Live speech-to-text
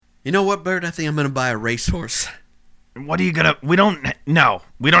You know what, Bert? I think I'm going to buy a racehorse. What are you gonna... We don't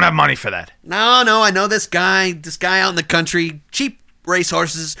have money for that. No, I know this guy out in the country, cheap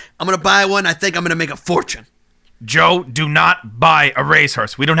racehorses. I'm going to buy one. I think I'm going to make a fortune. Joe, do not buy a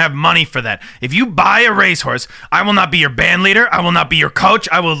racehorse. We don't have money for that. If you buy a racehorse, I will not be your band leader. I will not be your coach.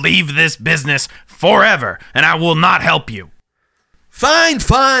 I will leave this business forever, and I will not help you. Fine.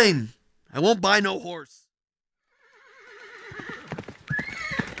 I won't buy no horse.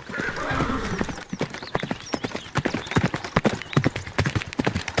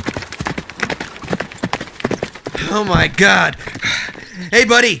 Oh my God. Hey,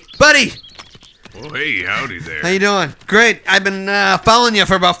 buddy. Well, hey, howdy there. How you doing? Great. I've been following you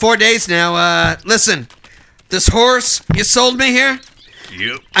for about 4 days now. Listen, this horse you sold me here?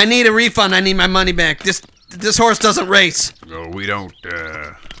 Yep. I need a refund. I need my money back. This horse doesn't race. No, we don't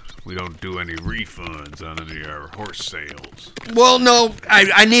do any refunds on any of our horse sales. Well, no,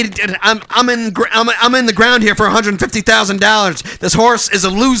 I need it. I'm in the ground here for $150,000. This horse is a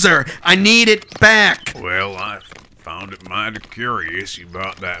loser. I need it back. Well, I found it mighty curious you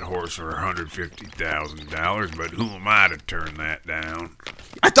bought that horse for $150,000, but who am I to turn that down?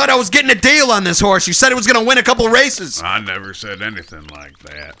 I thought I was getting a deal on this horse. You said it was going to win a couple races. I never said anything like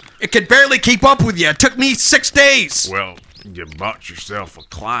that. It could barely keep up with you. It took me 6 days. Well, you bought yourself a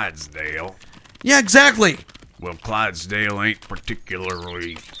Clydesdale. Yeah, exactly. Well, Clydesdale ain't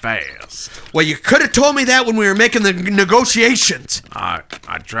particularly fast. Well, you could have told me that when we were making the negotiations. I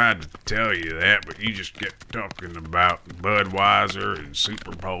tried to tell you that, but you just kept talking about Budweiser and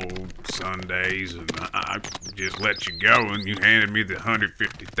Super Bowl Sundays, and I just let you go, and you handed me the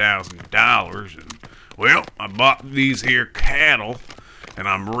 $150,000, and, well, I bought these here cattle, and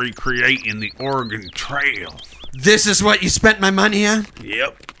I'm recreating the Oregon Trail. This is what you spent my money on?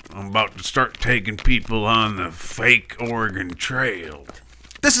 Yep. I'm about to start taking people on the fake Oregon Trail.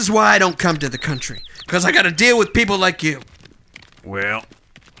 This is why I don't come to the country, because I got to deal with people like you. Well,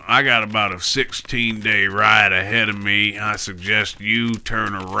 I got about a 16-day ride ahead of me. I suggest you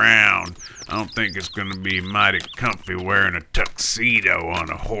turn around. I don't think it's going to be mighty comfy wearing a tuxedo on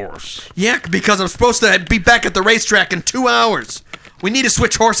a horse. Yeah, because I'm supposed to be back at the racetrack in 2 hours. We need to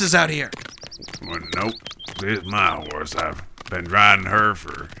switch horses out here. Well, nope. This is my horse. I've been riding her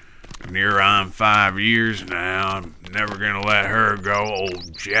for near on 5 years now. I'm never gonna let her go,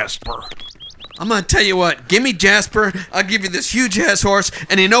 old Jasper. I'm gonna tell you what, give me Jasper, I'll give you this huge ass horse,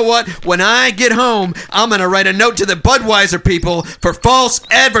 and you know what? When I get home, I'm gonna write a note to the Budweiser people for false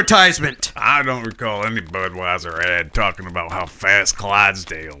advertisement. I don't recall any Budweiser ad talking about how fast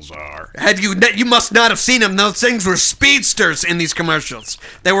Clydesdales are. You must not have seen them. Those things were speedsters in these commercials.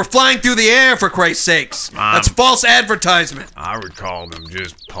 They were flying through the air, for Christ's sakes. That's false advertisement. I recall them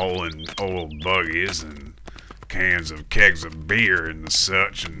just pulling old buggies and kegs of beer and the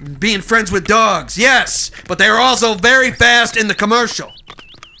such, and being friends with dogs, yes, but they were also very fast in the commercial.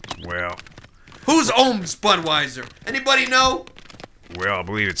 Well, who's owns Budweiser? Anybody know? Well, I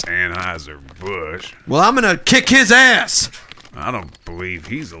believe it's Anheuser-Busch. Well, I'm gonna kick his ass. I don't believe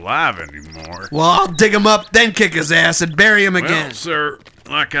he's alive anymore. Well, I'll dig him up, then kick his ass and bury him again. Well, sir,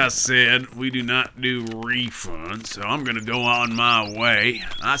 like I said, we do not do refunds, so I'm going to go on my way.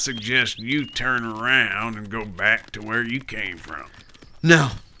 I suggest you turn around and go back to where you came from. No.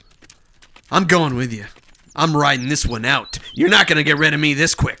 I'm going with you. I'm riding this one out. You're not going to get rid of me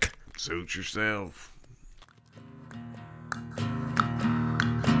this quick. Suit yourself.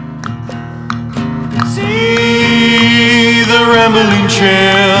 See the rambling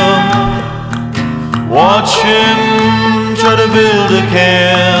tramp, watch him try to build a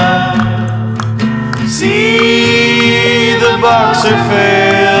camp. See the boxer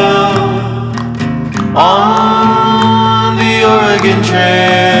fail on the Oregon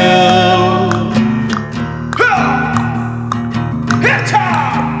Trail.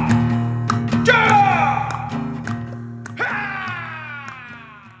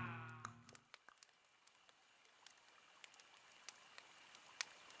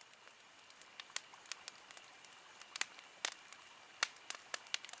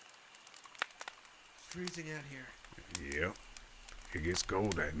 Freezing out here. Yep. It gets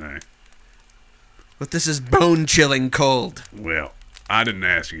cold at night. But this is bone-chilling cold. Well, I didn't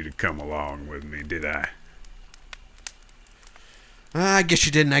ask you to come along with me, did I? I guess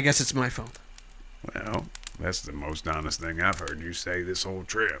you didn't. I guess it's my fault. Well, that's the most honest thing I've heard you say this whole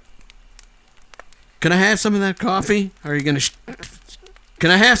trip. Can I have some of that coffee? Are you gonna...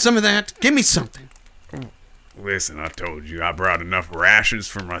 Can I have some of that? Give me something. Listen, I told you I brought enough rations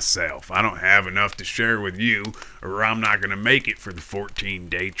for myself. I don't have enough to share with you, or I'm not going to make it for the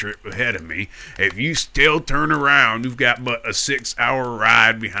 14-day trip ahead of me. If you still turn around, you've got but a 6-hour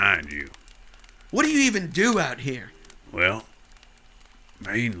ride behind you. What do you even do out here? Well,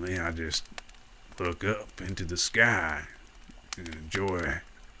 mainly I just look up into the sky and enjoy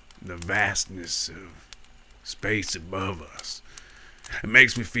the vastness of space above us. It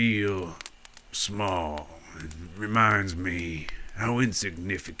makes me feel small and reminds me how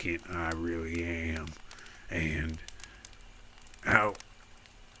insignificant I really am, and how,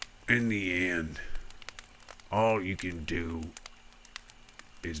 in the end, all you can do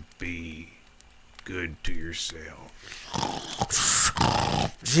is be good to yourself.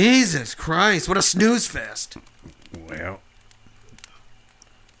 Jesus Christ, what a snooze fest. Well,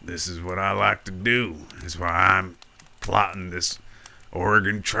 this is what I like to do. That's why I'm plotting this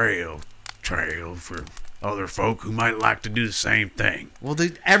Oregon Trail for other folk who might like to do the same thing. Well,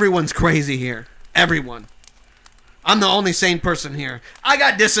 everyone's crazy here. Everyone. I'm the only sane person here. I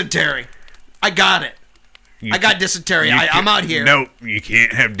got dysentery. I got it. I got dysentery. I'm out here. Nope, you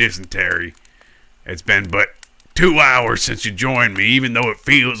can't have dysentery. It's been but 2 hours since you joined me, even though it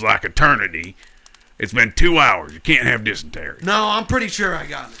feels like eternity. It's been 2 hours. You can't have dysentery. No, I'm pretty sure I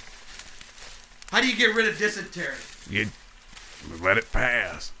got it. How do you get rid of dysentery? You let it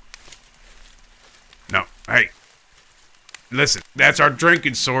pass. No, hey. Listen, that's our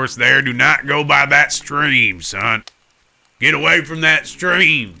drinking source there. Do not go by that stream, son. Get away from that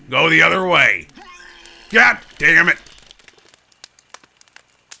stream. Go the other way. God damn it.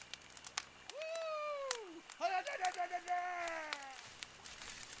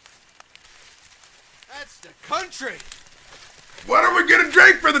 That's the country. What are we going to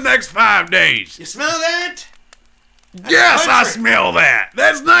drink for the next 5 days? You smell that? Yes, I country. smell that.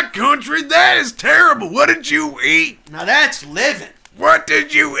 That's not country. That is terrible. What did you eat? Now that's living. What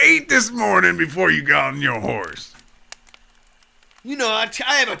did you eat this morning before you got on your horse? You know, I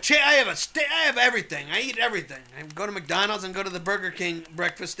have everything. I eat everything. I go to McDonald's and go to the Burger King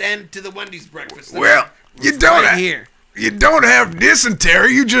breakfast and to the Wendy's breakfast. Well, you don't right here. You don't have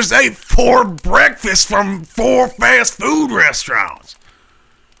dysentery. You just ate 4 breakfasts from 4 fast food restaurants.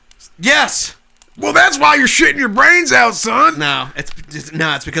 Yes. Well, that's why you're shitting your brains out, son. No, it's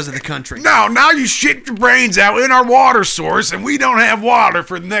because of the country. No, now you shit your brains out in our water source, and we don't have water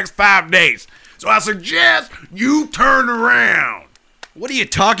for the next 5 days. So I suggest you turn around. What are you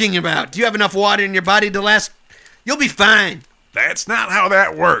talking about? Do you have enough water in your body to last? You'll be fine. That's not how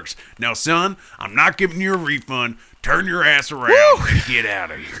that works. Now, son, I'm not giving you a refund. Turn your ass around and get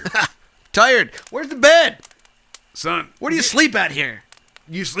out of here. Tired. Where's the bed? Son, Where do you sleep out here?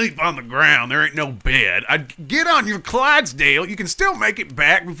 you sleep on the ground. There ain't no bed. I'd get on your Clydesdale. You can still make it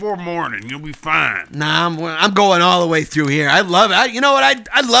back before morning. You'll be fine. Nah, I'm going all the way through here. I love it. You know what?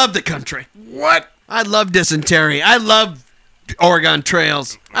 I love the country. What? I love dysentery. I love Oregon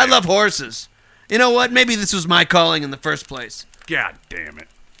trails. I love horses. You know what? Maybe this was my calling in the first place. God damn it.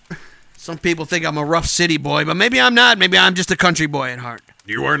 Some people think I'm a rough city boy, but maybe I'm not. Maybe I'm just a country boy at heart.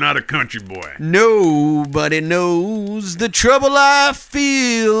 You are not a country boy. Nobody knows the trouble I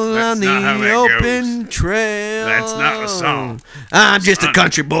feel That's on not how the that open goes. trail. That's not a song. I'm just a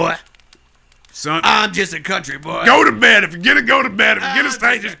country boy. Son, I'm just a country boy. go to bed. If you're going to go to bed, if you're going to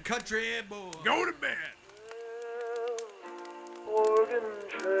stay, just just a country boy. go to bed. Oregon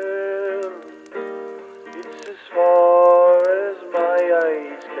Trail, it's as far as my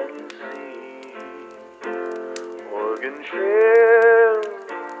eyes can see. Oregon Trail,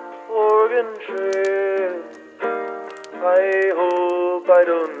 Oregon Trail, I hope I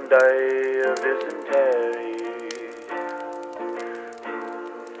don't die of dysentery.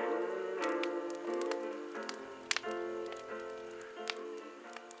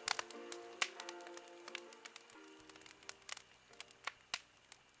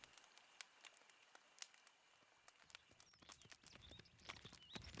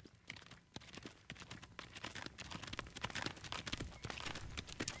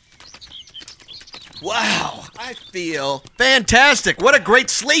 Wow, I feel fantastic. What a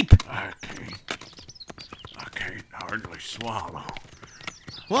great sleep. I can't hardly swallow.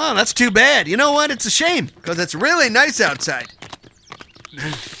 Wow, that's too bad. You know what? It's a shame because it's really nice outside.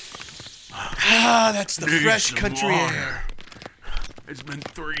 That's the Need fresh some country water. air. It's been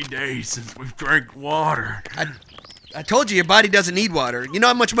 3 days since we've drank water. I told you your body doesn't need water. You know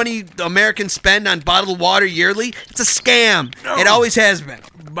how much money Americans spend on bottled water yearly? It's a scam. No. It always has been.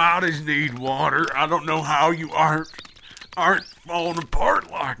 Bodies need water. I don't know how you aren't falling apart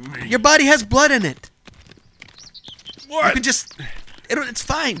like me. Your body has blood in it. What? You can just... it's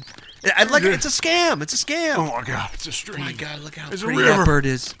fine. I'd like it's a scam. It's a scam. Oh my God, it's a stream. Oh my God, look how There's a pretty river. that bird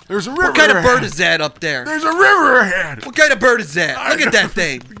is. There's a river. What kind of bird ahead. is that up there? There's a river ahead. What kind of bird is that? Look at that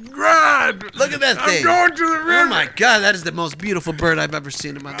thing. Run! Look at that thing. I'm going to the river. Oh my God, that is the most beautiful bird I've ever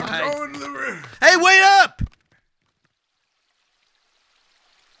seen in my I'm life. going to the river. Hey, wait up!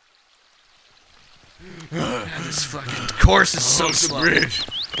 God, this fucking course is so It's a slow. bridge.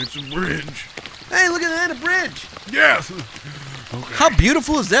 It's a bridge. Hey, look at that, a bridge. Yes. How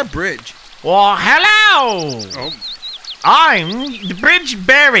beautiful is that bridge? Well, hello. Oh, I'm the Bridge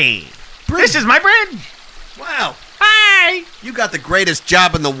Barry. This is my bridge. Wow, Hi. you got the greatest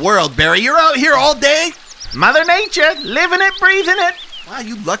job in the world, Barry. You're out here all day? Mother Nature, living it, breathing it. Wow,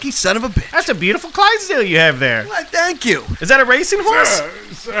 you lucky son of a bitch. That's a beautiful Clydesdale you have there. Why, thank you. Is that a racing horse?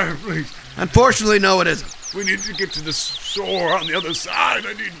 sir, please. Unfortunately, no, it isn't. We need to get to the shore on the other side.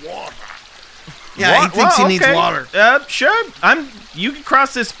 I need water. Yeah, he thinks he needs water. Sure. You can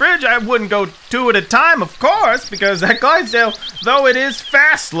cross this bridge. I wouldn't go two at a time, of course, because that Clydesdale, though it is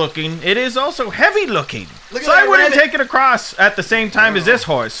fast looking, it is also heavy looking. Look at So I that wouldn't rabbit. take it across at the same time as this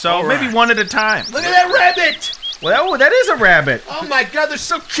horse. So All right. maybe one at a time. Look at that rabbit! Well, that is a rabbit. Oh my God, they're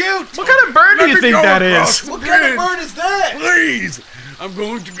so cute! What kind of bird do Let you me think go that across is? the What kind of bridge. bird is that? Please. I'm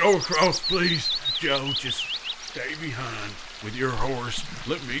going to go across, please. Joe, just stay behind with your horse.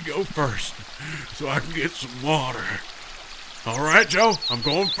 Let me go first so I can get some water. All right, Joe? I'm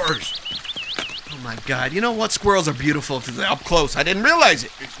going first. Oh my God, you know what? Squirrels are beautiful if they're up close. I didn't realize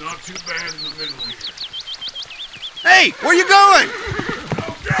it. It's not too bad in the middle here. Hey, where you going?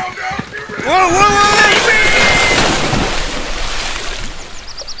 Oh, Joe, you're ready.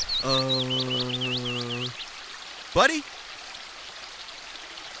 Buddy?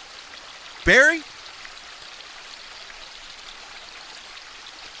 Barry?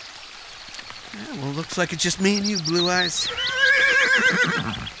 Yeah, well, looks like it's just me and you, Blue Eyes.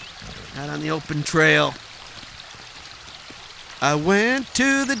 Out on the open trail. I went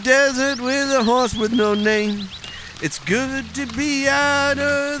to the desert with a horse with no name. It's good to be out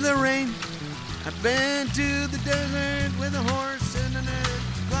of the rain. I've been to the desert with a horse and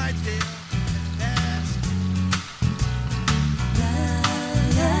a Clydesdale. That's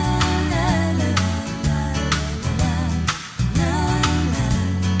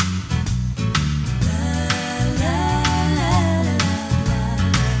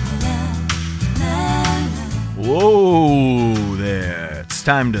Whoa there. It's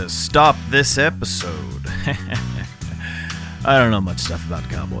time to stop this episode. I don't know much stuff about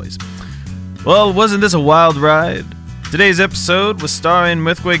cowboys. Well, wasn't this a wild ride? Today's episode was starring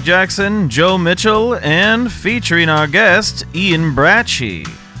Mithquake Jackson, Joe Mitchell, and featuring our guest, Ian Bracci.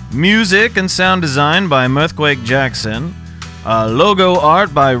 Music and sound design by Mithquake Jackson. Logo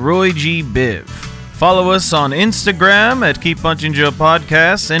art by Roy G. Biv. Follow us on Instagram at Keep Punching Joe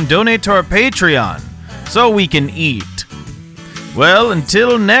Podcasts and donate to our Patreon so we can eat. Well,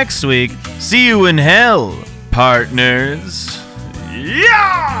 until next week, see you in hell, partners.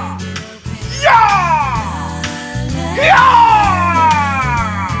 Yeah! Yeah! Yeah!